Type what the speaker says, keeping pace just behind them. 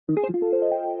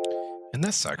In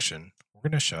this section, we're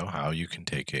going to show how you can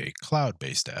take a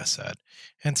cloud-based asset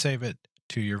and save it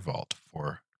to your vault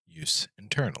for use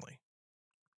internally.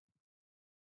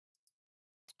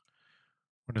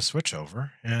 We're going to switch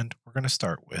over and we're going to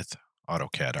start with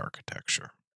AutoCAD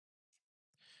Architecture.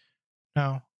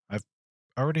 Now, I've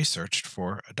already searched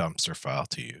for a dumpster file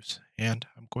to use, and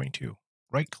I'm going to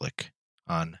right-click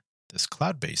on this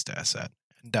cloud-based asset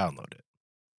and download it.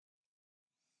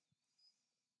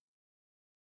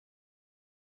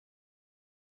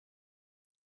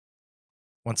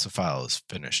 Once the file is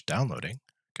finished downloading,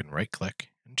 I can right-click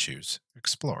and choose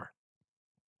Explore.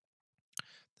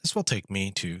 This will take me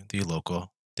to the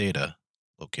local data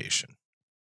location.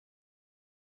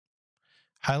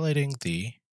 Highlighting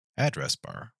the address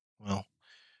bar will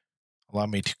allow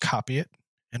me to copy it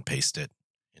and paste it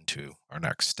into our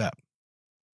next step.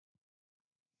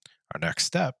 Our next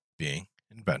step being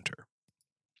Inventor.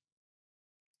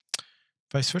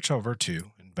 If I switch over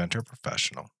to Inventor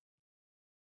Professional,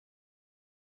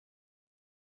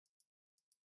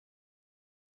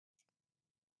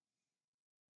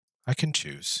 I can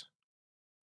choose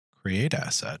Create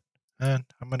Asset, and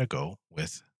I'm going to go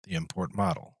with the Import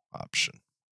Model option.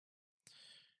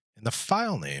 In the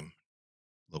file name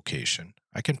location,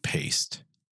 I can paste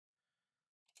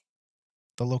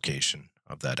the location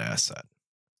of that asset.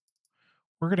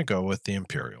 We're going to go with the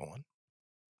Imperial one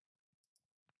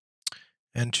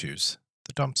and choose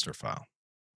the dumpster file.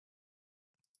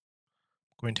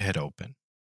 I'm going to hit Open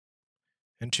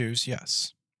and choose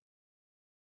Yes.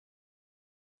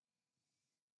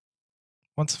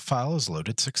 Once the file is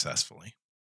loaded successfully,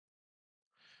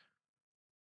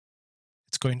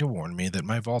 it's going to warn me that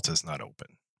my vault is not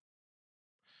open.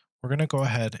 We're going to go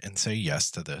ahead and say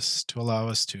yes to this to allow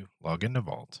us to log into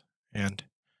Vault, and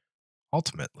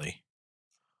ultimately,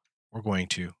 we're going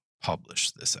to publish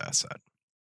this asset.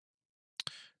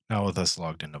 Now with us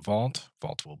logged into Vault,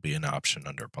 Vault will be an option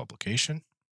under Publication.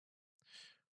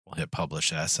 We'll hit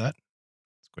Publish Asset.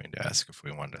 It's going to ask if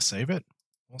we want to save it.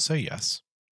 We'll say yes.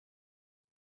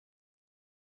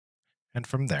 And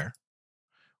from there,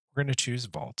 we're going to choose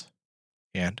Vault,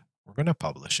 and we're going to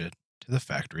publish it to the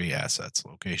Factory Assets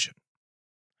location.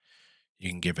 You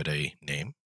can give it a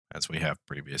name, as we have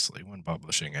previously when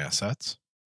publishing assets.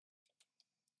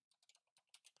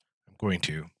 I'm going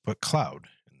to put Cloud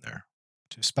in there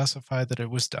to specify that it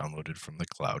was downloaded from the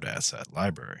Cloud Asset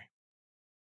Library.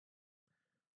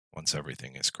 Once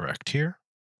everything is correct here,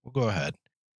 we'll go ahead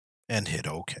and hit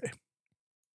OK.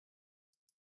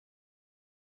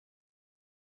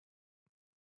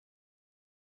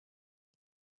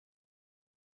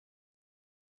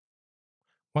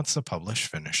 Once the publish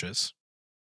finishes,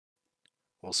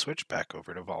 we'll switch back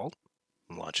over to Vault.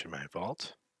 I'm launching my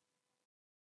Vault.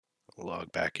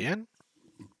 Log back in.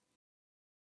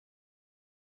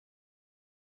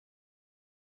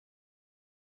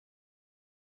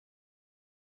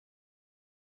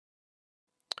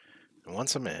 And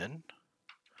once I'm in,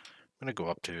 I'm going to go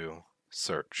up to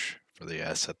Search for the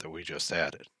asset that we just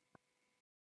added.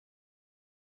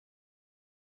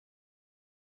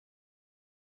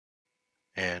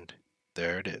 And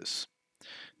there it is.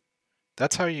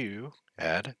 That's how you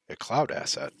add a cloud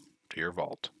asset to your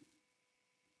vault.